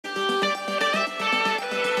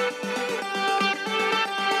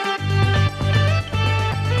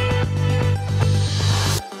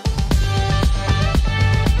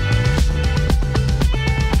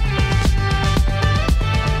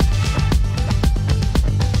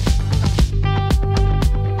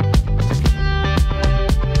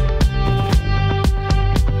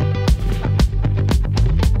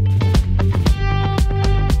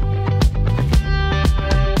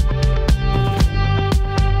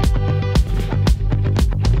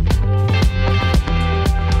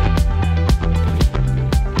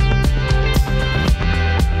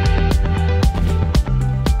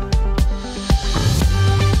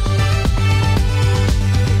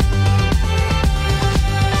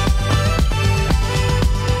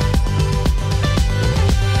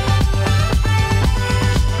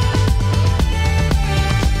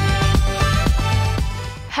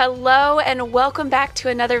Hello and welcome back to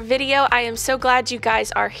another video. I am so glad you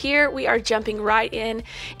guys are here. We are jumping right in.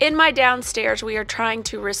 In my downstairs, we are trying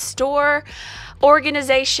to restore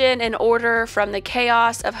organization and order from the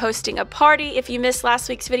chaos of hosting a party. If you missed last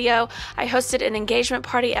week's video, I hosted an engagement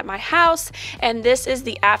party at my house, and this is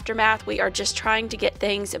the aftermath. We are just trying to get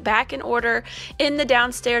things back in order in the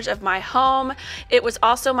downstairs of my home. It was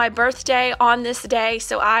also my birthday on this day,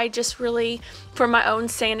 so I just really, for my own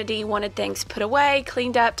sanity, wanted things put away,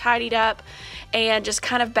 cleaned up, tidied up, and just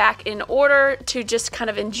kind of back in order to just kind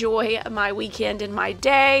of enjoy my weekend and my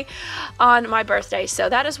day on my birthday. So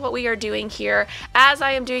that is what we are doing here. As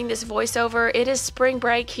I am doing this voiceover, it is spring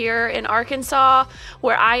break here in Arkansas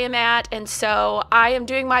where I am at, and so I am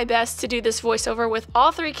doing my best to do this voiceover with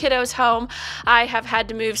all three kiddos home. I have had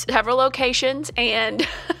to move several locations and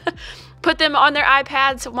put them on their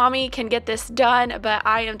iPads so mommy can get this done, but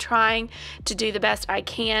I am trying to do the best I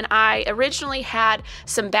can. I originally had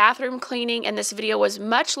some bathroom cleaning and this video was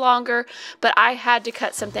much longer, but I had to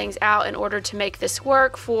cut some things out in order to make this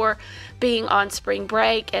work for being on spring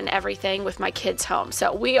break and everything with my kids home.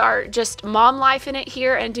 So we are just mom life in it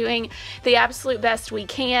here and doing the absolute best we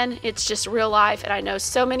can. It's just real life, and I know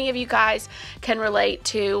so many of you guys can relate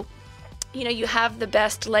to, you know, you have the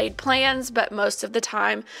best laid plans, but most of the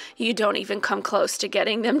time you don't even come close to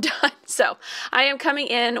getting them done. So I am coming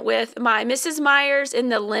in with my Mrs. Meyer's in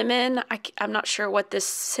the lemon. I'm not sure what this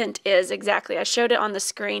scent is exactly. I showed it on the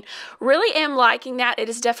screen. Really am liking that. It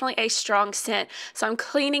is definitely a strong scent. So I'm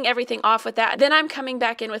cleaning everything off with that. Then I'm coming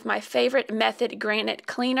back in with my favorite Method Granite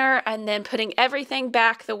Cleaner and then putting everything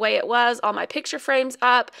back the way it was. All my picture frames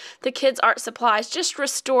up, the kids' art supplies, just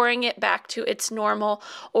restoring it back to its normal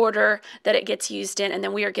order that it gets used in. And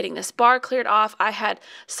then we are getting this bar cleared off. I had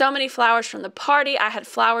so many flowers from the party. I had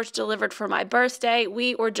flowers delivered for my birthday.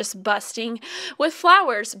 We were just busting with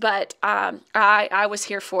flowers, but I was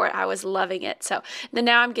here for it. I was loving it. So then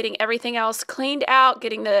now I'm getting everything else cleaned out,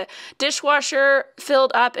 getting the dishwasher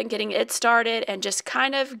filled up and getting it started, and just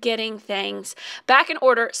kind of getting things back in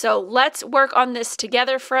order. So let's work on this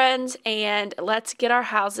together, friends, and let's get our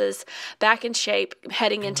houses back in shape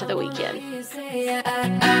heading into the weekend.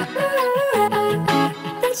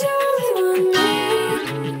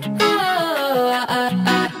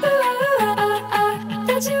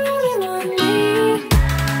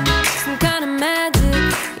 Some kind of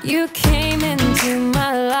magic, you came into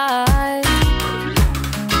my life,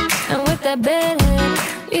 and with that bedhead,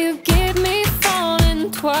 you give me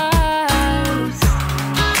falling twice.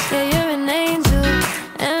 Yeah, you're an angel,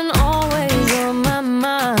 and always on my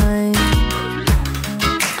mind.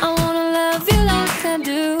 I wanna love you like I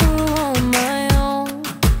do on my own.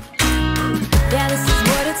 Yeah, this is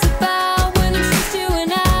what it's about when it's just you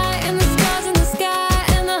and I, and the stars in the sky,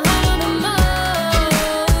 and the heart on the motor.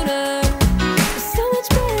 It's so much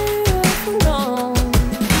better off alone.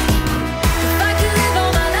 If I could live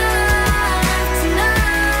all my life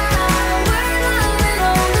tonight, we're loving on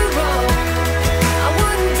the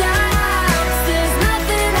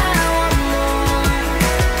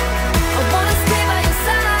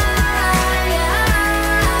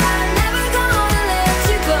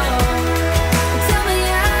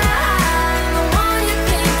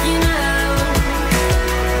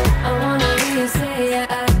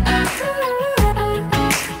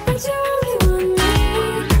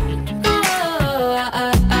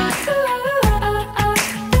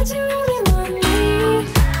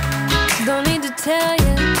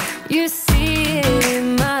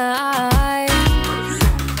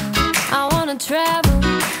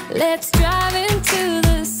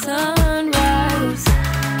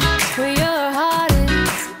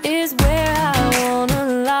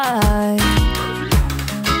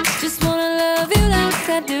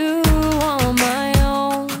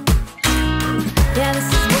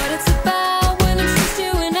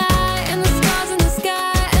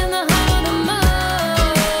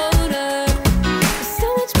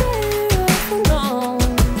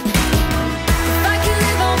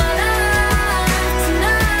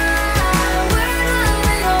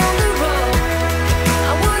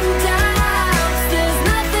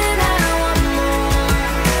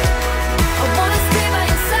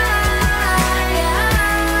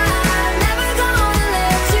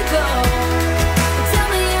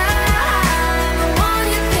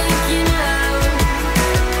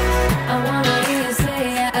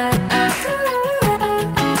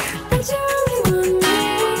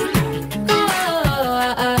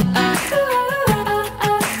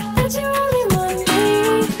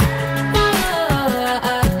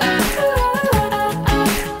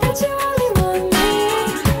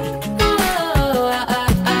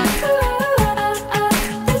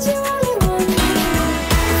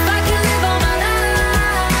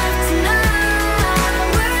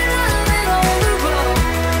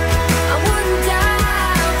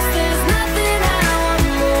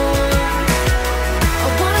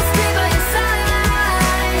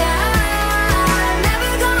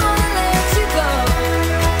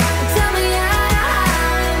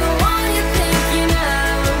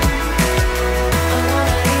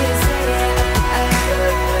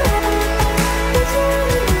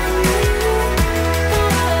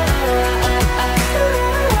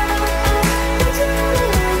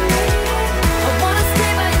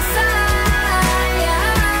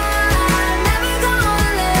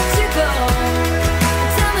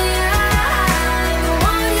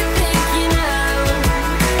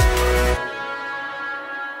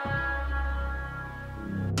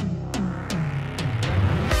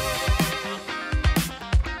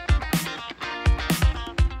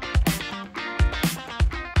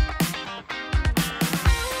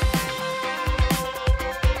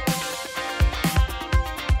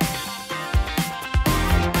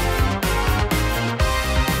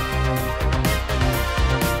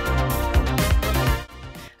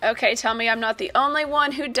Okay, tell me I'm not the only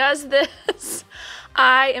one who does this.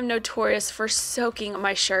 I am notorious for soaking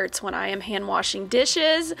my shirts when I am hand washing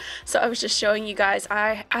dishes. So I was just showing you guys,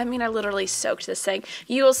 I mean, I literally soaked this thing.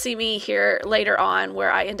 You will see me here later on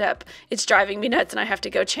where I end up, it's driving me nuts and I have to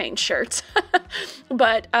go change shirts.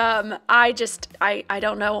 But I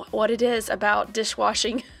don't know what it is about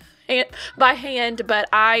dishwashing by hand, but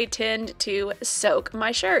I tend to soak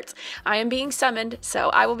my shirts. I am being summoned, so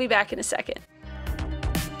I will be back in a second.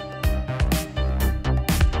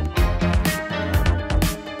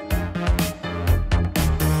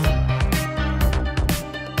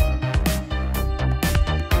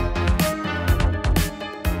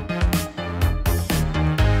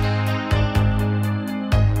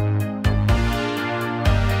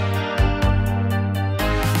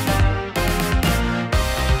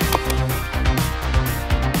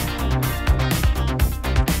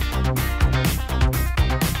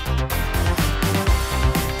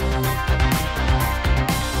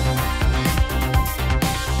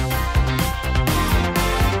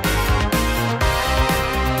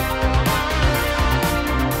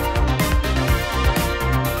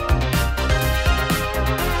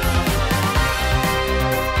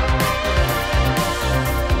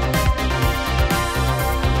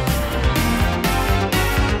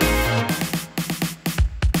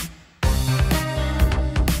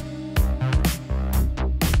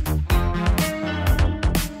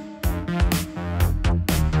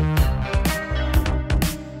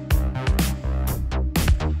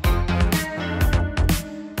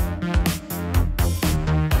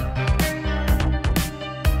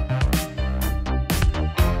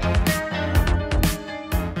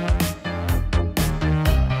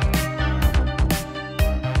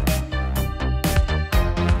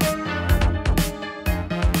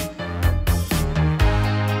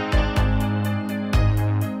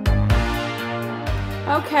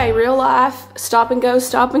 Okay, real life, stop and go,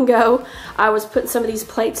 stop and go. I was putting some of these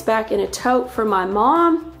plates back in a tote for my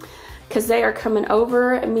mom because they are coming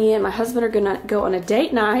over. Me and my husband are gonna go on a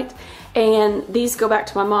date night, and these go back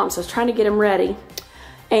to my mom, so I was trying to get them ready.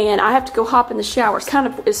 And I have to go hop in the shower. It's kind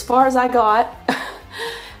of as far as I got.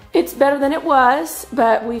 It's better than it was,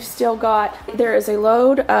 but we've still got, there is a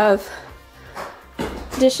load of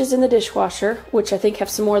dishes in the dishwasher, which I think have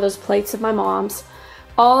some more of those plates of my mom's.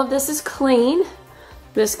 All of this is clean.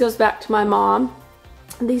 This goes back to my mom.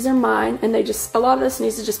 These are mine, and they just, a lot of this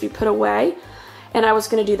needs to just be put away. And I was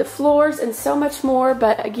gonna do the floors and so much more,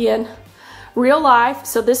 but again, real life.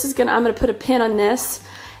 So this is I'm gonna put a pin on this,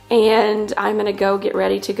 and I'm gonna go get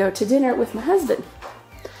ready to go to dinner with my husband.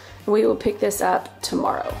 We will pick this up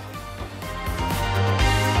tomorrow.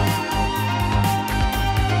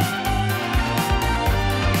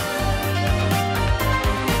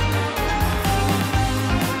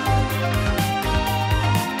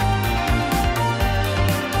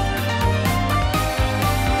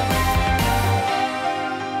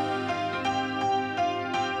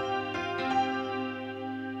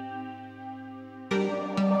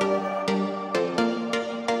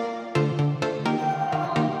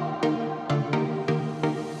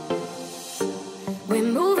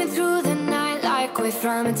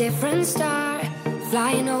 From a different star,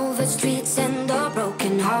 flying over streets and our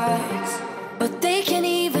broken hearts. But they can't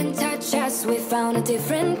even touch us, we found a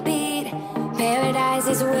different beat. Paradise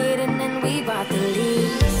is waiting and we bought the lead.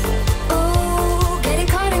 Oh, getting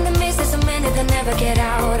caught in the mist, there's so many that never get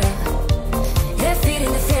out of. They're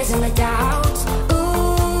feeding the fears and the doubts.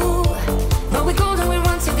 Ooh, but we golden, we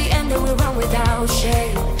run to the end and we run without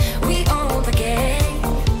shame. We own the game.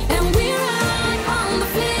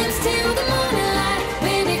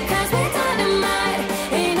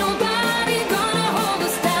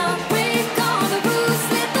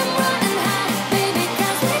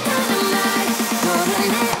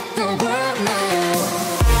 The world knows.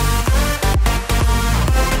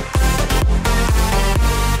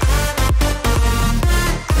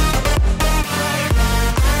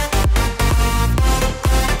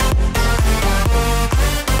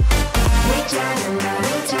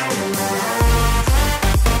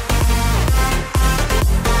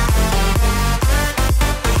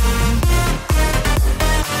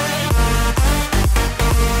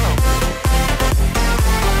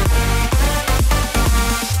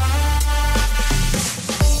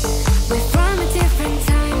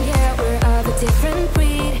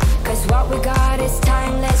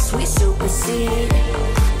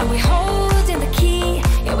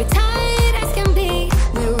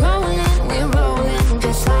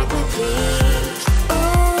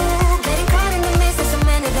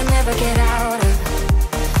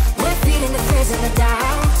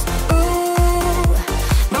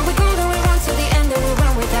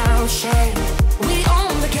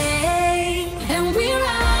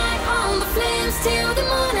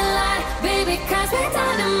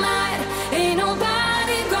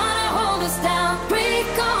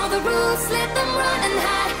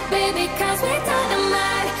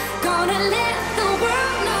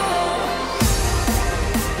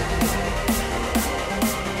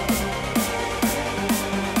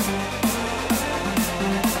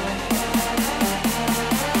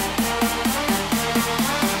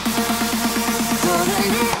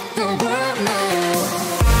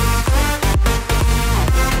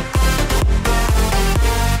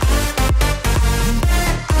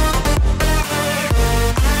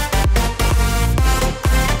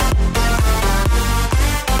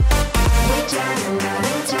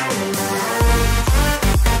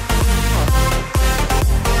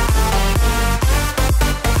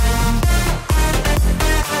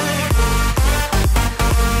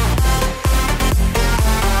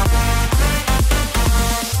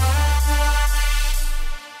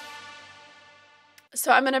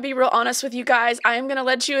 So I'm going to be real honest with you guys. I am going to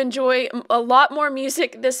let you enjoy a lot more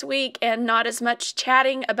music this week and not as much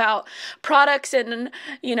chatting about products and,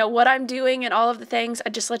 you know, what I'm doing and all of the things. I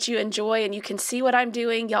just let you enjoy and you can see what I'm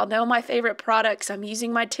doing. Y'all know my favorite products. I'm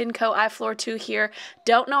using my Tenco iFloor 2 here.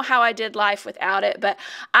 Don't know how I did life without it, but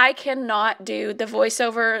I cannot do the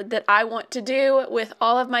voiceover that I want to do with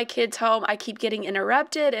all of my kids home. I keep getting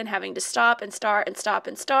interrupted and having to stop and start and stop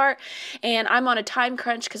and start. And I'm on a time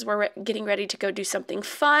crunch because we're getting ready to go do something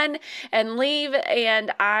fun and leave,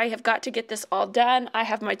 and I have got to get this all done. I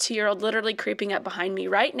have my 2-year-old literally creeping up behind me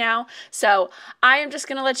right now, so I am just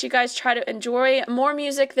going to let you guys try to enjoy more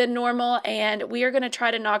music than normal, and we are going to try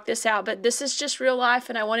to knock this out, but this is just real life,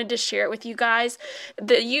 and I wanted to share it with you guys.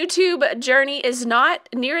 The YouTube journey is not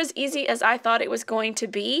near as easy as I thought it was going to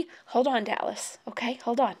be. Hold on, Dallas. Okay,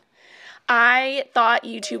 hold on. I thought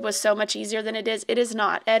YouTube was so much easier than it is. It is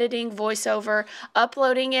not. Editing, voiceover,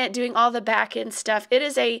 uploading it, doing all the back end stuff. It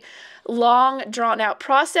is a long, drawn out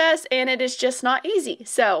process, and it is just not easy.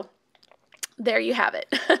 So there you have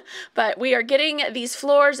it. But we are getting these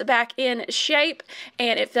floors back in shape,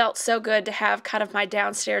 and it felt so good to have kind of my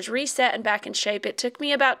downstairs reset and back in shape. It took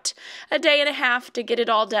me about a day and a half to get it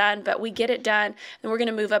all done, but we get it done, and we're going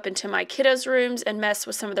to move up into my kiddos' rooms and mess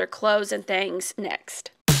with some of their clothes and things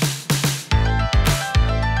next.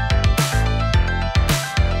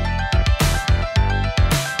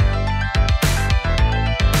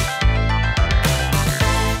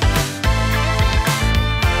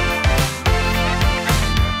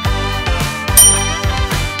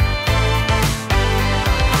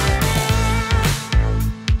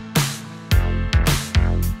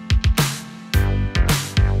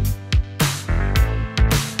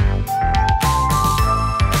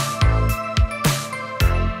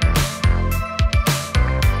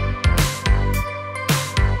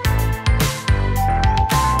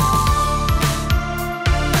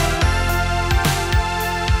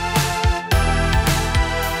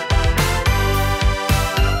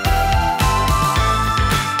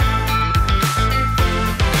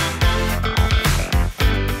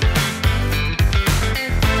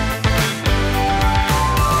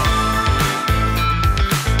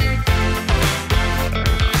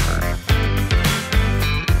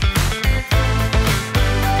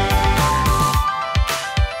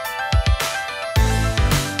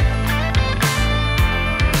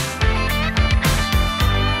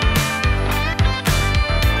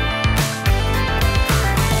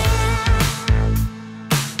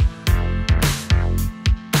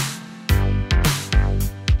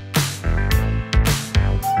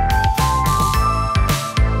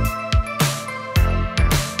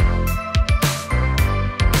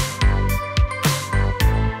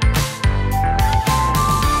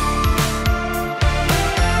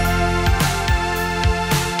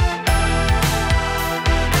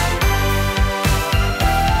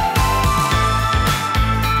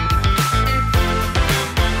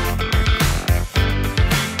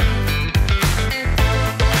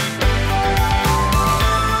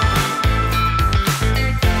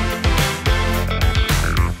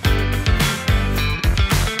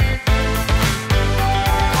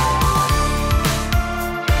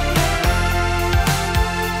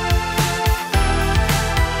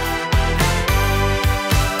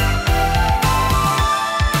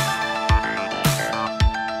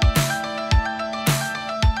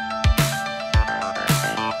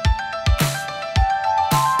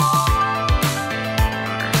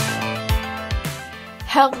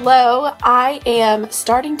 Hello, I am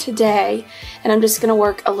starting today and I'm just going to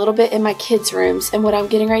work a little bit in my kids' rooms, and what I'm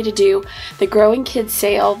getting ready to do, the Growing Kids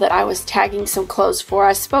sale that I was tagging some clothes for,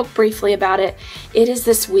 I spoke briefly about it. It is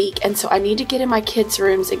this week, and so I need to get in my kids'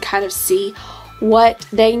 rooms and kind of see what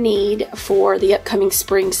they need for the upcoming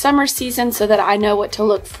spring summer season so that I know what to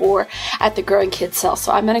look for at the Growing Kids sale.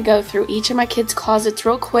 So I'm going to go through each of my kids' closets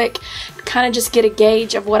real quick, kind of just get a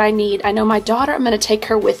gauge of what I need. I know my daughter, I'm going to take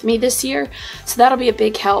her with me this year, so that'll be a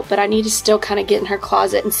big help, but I need to still kind of get in her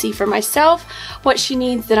closet and see for myself what she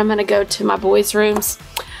needs. Then I'm going to go to my boys' rooms.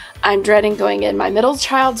 I'm dreading going in my middle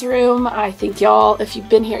child's room. I think y'all, if you've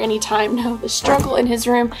been here any time, know the struggle in his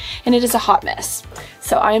room, and it is a hot mess.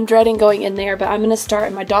 So I am dreading going in there, but I'm going to start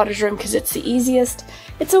in my daughter's room because it's the easiest.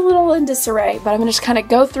 It's a little in disarray, but I'm going to just kind of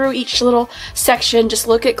go through each little section, just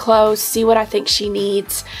look at clothes, see what I think she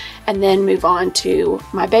needs, and then move on to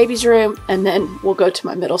my baby's room, and then we'll go to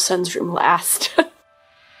my middle son's room last.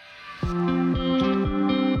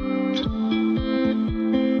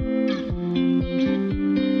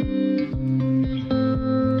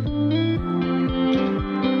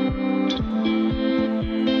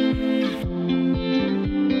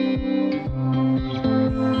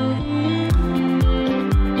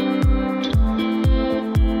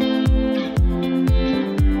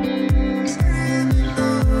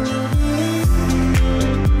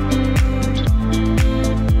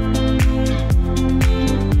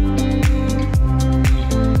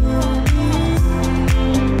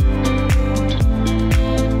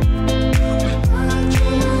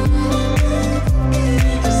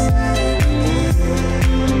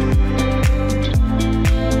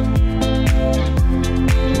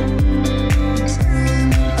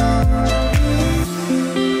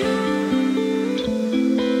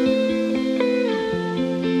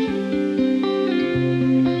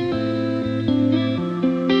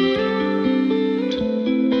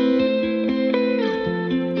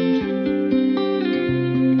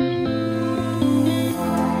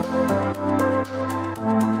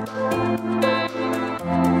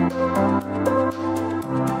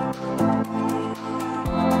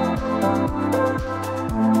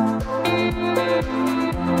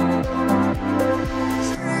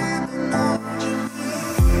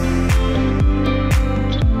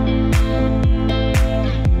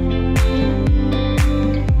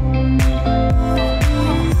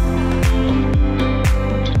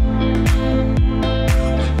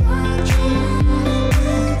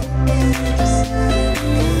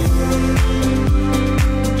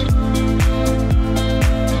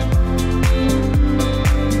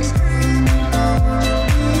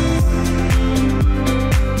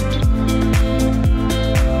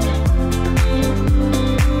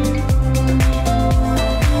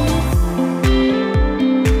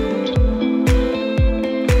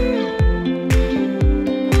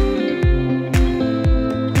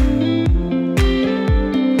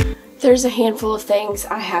 There's a handful of things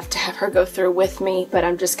I have to have her go through with me, but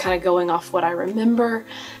I'm just kind of going off what I remember.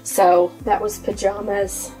 So that was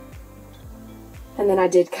pajamas. And then I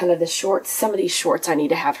did kind of the shorts. Some of these shorts I need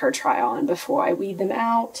to have her try on before I weed them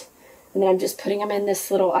out. And then I'm just putting them in this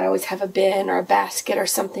little, I always have a bin or a basket or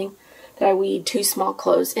something that I weed 2 small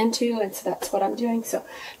clothes into. And so that's what I'm doing. So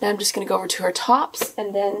now I'm just going to go over to her tops,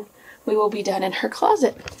 and then we will be done in her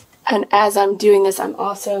closet. And as I'm doing this, I'm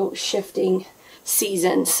also shifting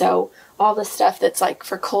season. So all the stuff that's like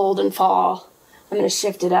for cold and fall, I'm going to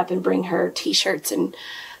shift it up and bring her t-shirts and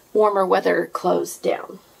warmer weather clothes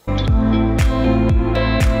down.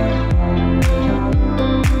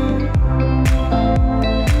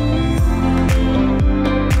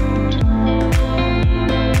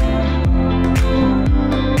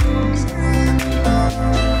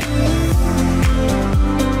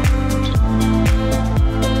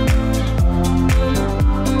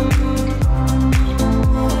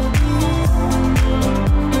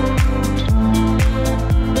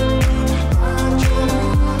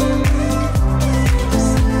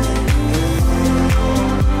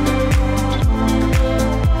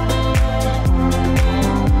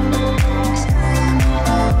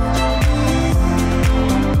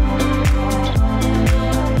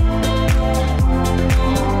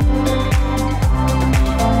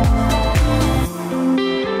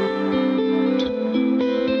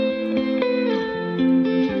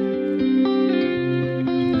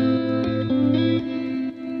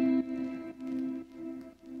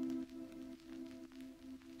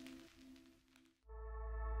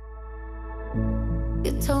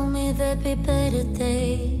 You told me there'd be better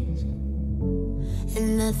days,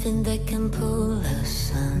 and nothing that can pull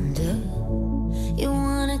us under. You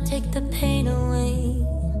wanna take the pain away,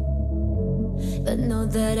 but know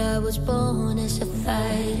that I was born as a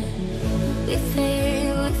fighter. We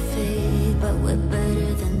fade, but we're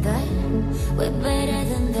better than that. We're better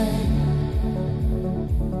than that.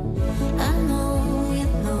 I know you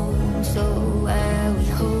know, so why we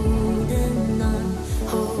holding on,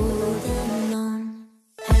 holding on.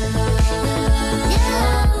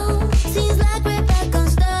 Yeah, seems like we're back on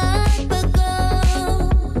start, but go.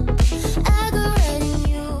 I go right and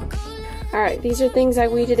you go. Alright, these are things I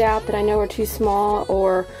weeded out that I know are too small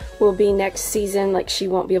or will be next season, like she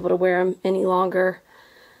won't be able to wear them any longer.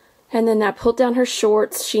 And then I pulled down her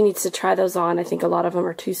shorts. She needs to try those on. I think a lot of them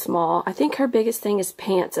are too small. I think her biggest thing is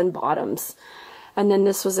pants and bottoms. And then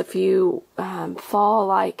this was a few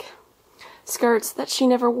fall-like skirts that she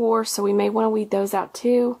never wore, so we may want to weed those out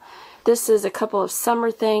too. This is a couple of summer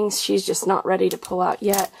things she's just not ready to pull out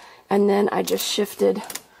yet. And then I just shifted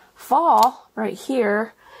fall right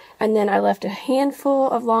here. And then I left a handful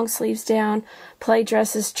of long sleeves down, play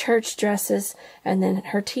dresses, church dresses, and then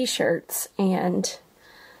her t-shirts. And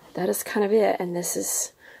that is kind of it. And this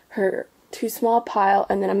is her too small pile.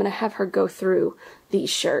 And then I'm going to have her go through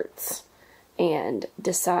these shirts and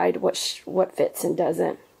decide what fits and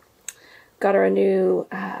doesn't. Got her a new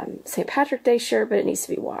St. Patrick's Day shirt, but it needs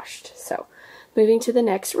to be washed. So moving to the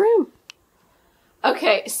next room.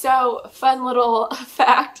 Okay, so fun little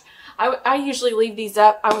fact. I usually leave these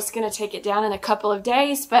up. I was going to take it down in a couple of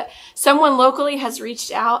days, but someone locally has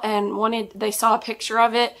reached out and they saw a picture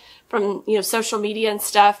of it from, social media and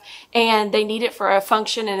stuff, and they need it for a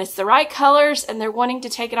function, and it's the right colors, and they're wanting to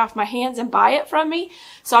take it off my hands and buy it from me.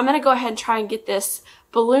 So I'm going to go ahead and try and get this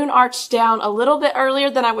balloon arch down a little bit earlier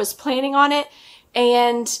than I was planning on it.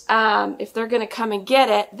 And if they're going to come and get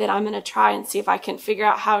it, then I'm going to try and see if I can figure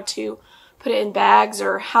out how to put it in bags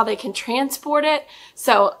or how they can transport it.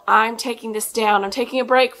 So I'm taking this down. I'm taking a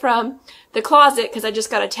break from the closet because I just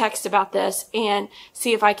got a text about this, and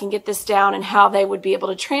see if I can get this down and how they would be able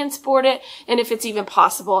to transport it, and if it's even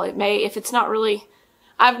possible. It may, if it's not really,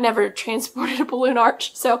 I've never transported a balloon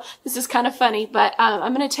arch, so this is kind of funny, but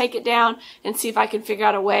I'm going to take it down and see if I can figure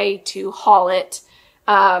out a way to haul it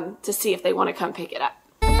to see if they want to come pick it up.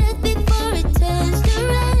 Before it turns to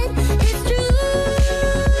red, it's true.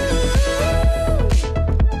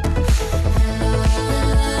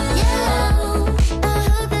 Yeah, I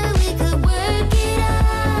hope that we could work it out.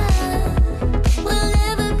 We'll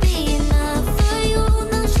never be enough for you.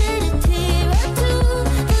 No shed a tear or two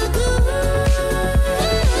for good.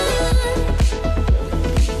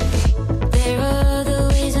 There are other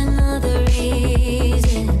ways and other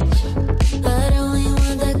reasons, but only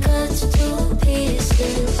one that cuts to pieces.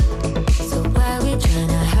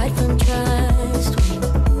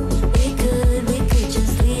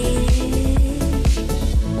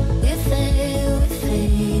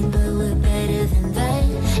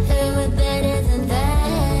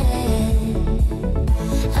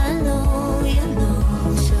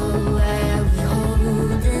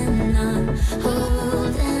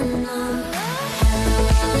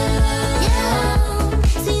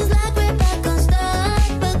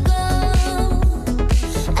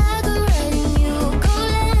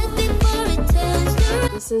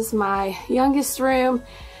 my youngest room.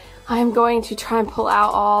 I'm going to try and pull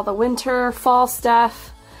out all the winter, fall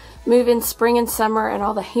stuff, move in spring and summer, and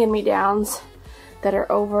all the hand-me-downs that are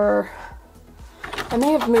over. I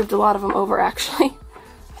may have moved a lot of them over, actually.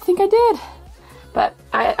 I think I did. But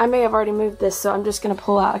I may have already moved this, so I'm just going to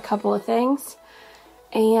pull out a couple of things.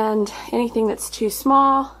 And anything that's too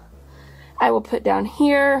small, I will put down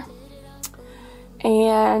here.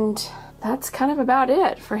 And that's kind of about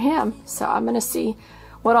it for him. So I'm going to see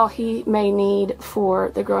what all he may need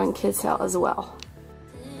for the growing kids sale as well.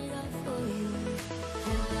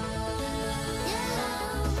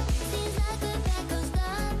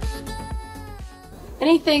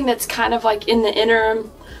 Anything that's kind of like in the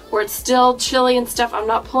interim where it's still chilly and stuff, I'm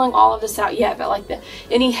not pulling all of this out yet, but like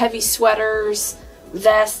any heavy sweaters,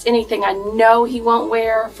 vests, anything I know he won't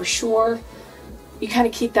wear for sure. You kind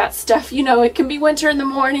of keep that stuff, you know, it can be winter in the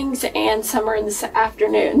mornings and summer in the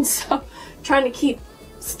afternoons. So trying to keep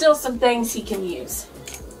still some things he can use.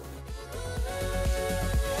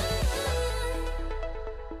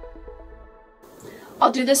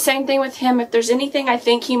 I'll do the same thing with him. If there's anything I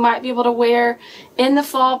think he might be able to wear in the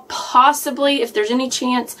fall, possibly, if there's any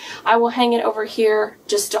chance, I will hang it over here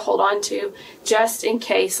just to hold on to, just in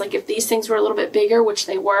case. Like if these things were a little bit bigger, which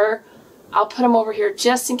they were, I'll put them over here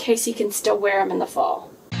just in case he can still wear them in the fall.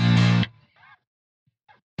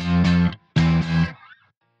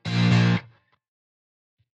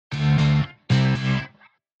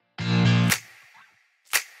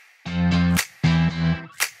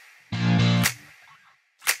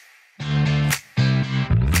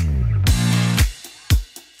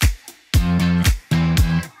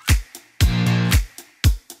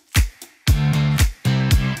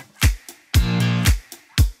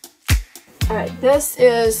 Alright, this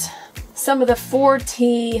is some of the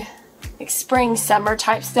 4T like spring summer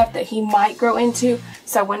type stuff that he might grow into.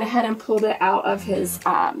 So I went ahead and pulled it out of his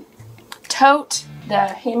tote, the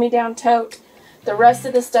hand-me-down tote. The rest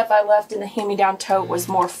of the stuff I left in the hand-me-down tote was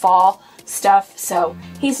more fall stuff. So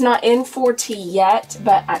he's not in 4T yet,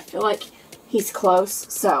 but I feel like he's close.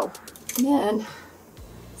 So then,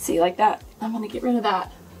 see, like that, I'm going to get rid of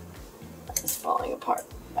that. It's falling apart.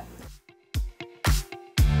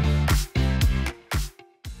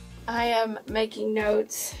 I am making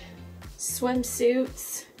notes.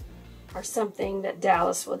 Swimsuits are something that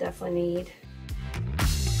Dallas will definitely need.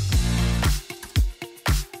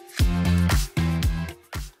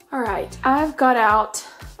 Alright, I've got out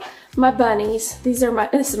my bunnies. This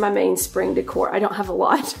is my main spring decor. I don't have a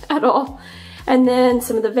lot at all. And then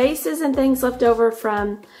some of the vases and things left over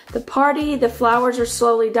from the party. The flowers are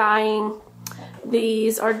slowly dying.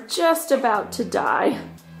 These are just about to die.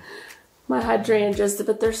 My hydrangeas,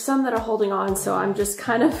 but there's some that are holding on, so I'm just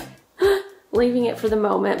kind of leaving it for the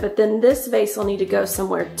moment. But then this vase will need to go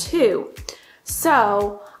somewhere too.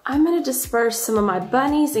 So I'm going to disperse some of my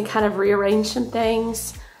bunnies and kind of rearrange some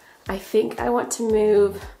things. I think I want to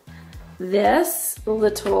move this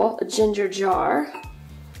little ginger jar.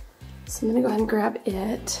 So I'm going to go ahead and grab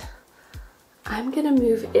it. I'm going to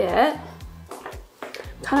move it.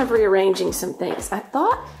 Kind of rearranging some things. I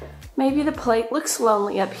thought maybe the plate looks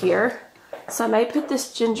lonely up here. So I may put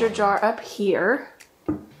this ginger jar up here.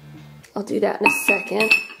 I'll do that in a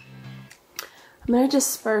second. I'm going to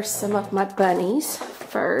disperse some of my bunnies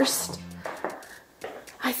first.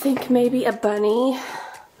 I think maybe a bunny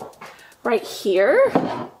right here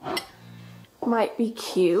might be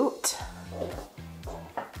cute.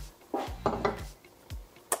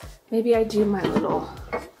 Maybe I do my little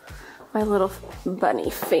bunny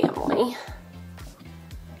family.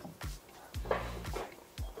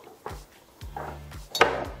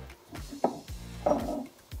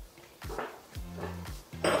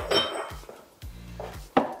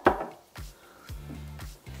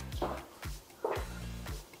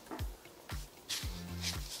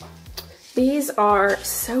 These are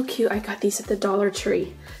so cute. I got these at the Dollar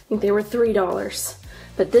Tree. I think they were $3.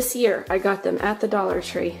 But this year I got them at the Dollar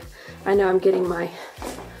Tree. I know I'm getting my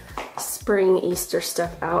spring Easter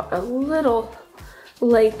stuff out a little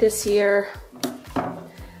late this year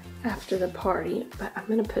after the party, but I'm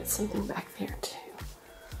gonna put something back there too.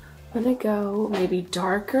 I'm gonna go maybe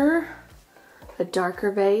darker, a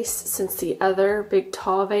darker vase since the other big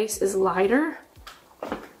tall vase is lighter.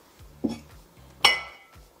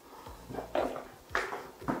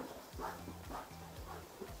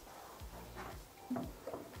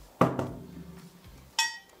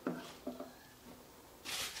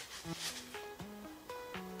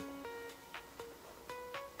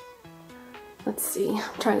 Let's see,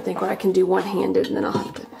 I'm trying to think what I can do one-handed and then I'll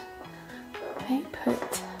have to put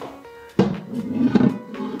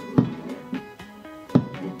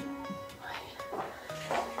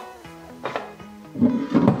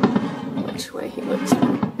which way he looks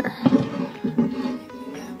from here.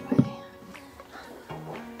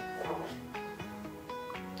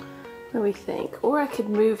 What do we think? Or I could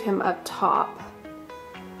move him up top.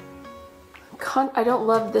 I don't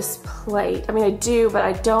love this plate. I mean, I do, but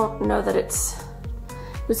I don't know that it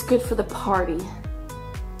was good for the party.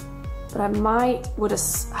 But I might,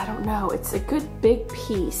 I don't know, it's a good big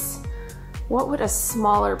piece. What would a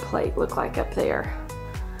smaller plate look like up there?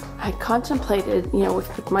 I contemplated, you know,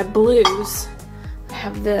 with my blues, I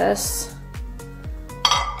have this.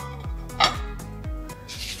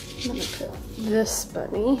 I'm gonna put this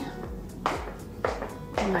bunny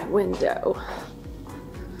in my window.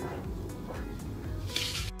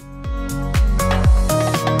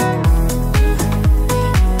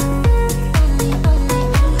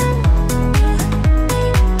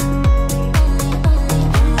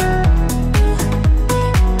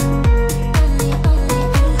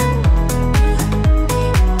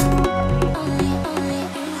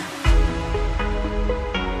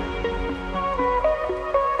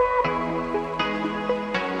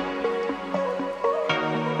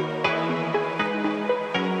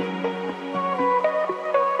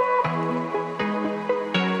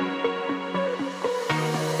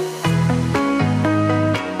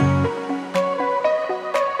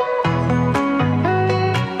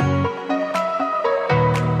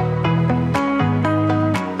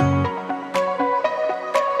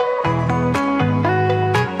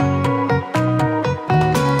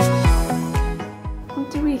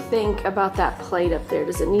 About that plate up there.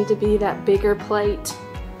 Does it need to be that bigger plate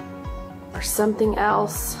or something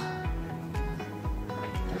else?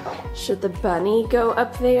 Should the bunny go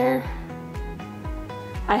up there?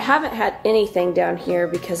 I haven't had anything down here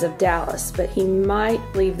because of Dallas, but he might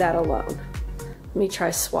leave that alone. Let me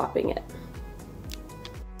try swapping it.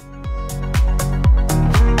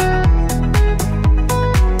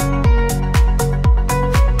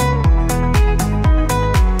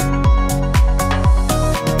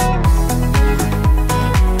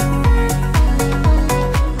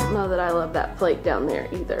 Plate down there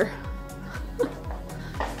either. You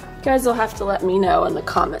guys will have to let me know in the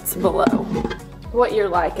comments below what you're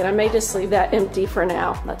like, and I may just leave that empty for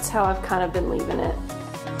now. That's how I've kind of been leaving it.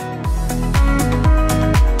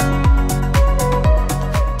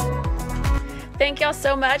 Thank y'all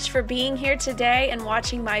so much for being here today and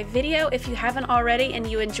watching my video. If you haven't already and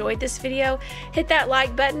you enjoyed this video, hit that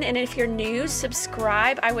like button, and if you're new,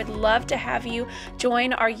 subscribe. I would love to have you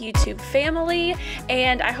join our YouTube family,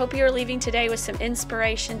 and I hope you're leaving today with some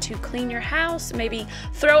inspiration to clean your house, maybe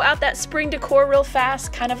throw out that spring decor real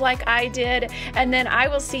fast, kind of like I did, and then I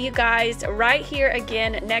will see you guys right here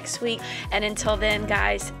again next week, and until then,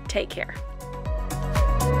 guys, take care.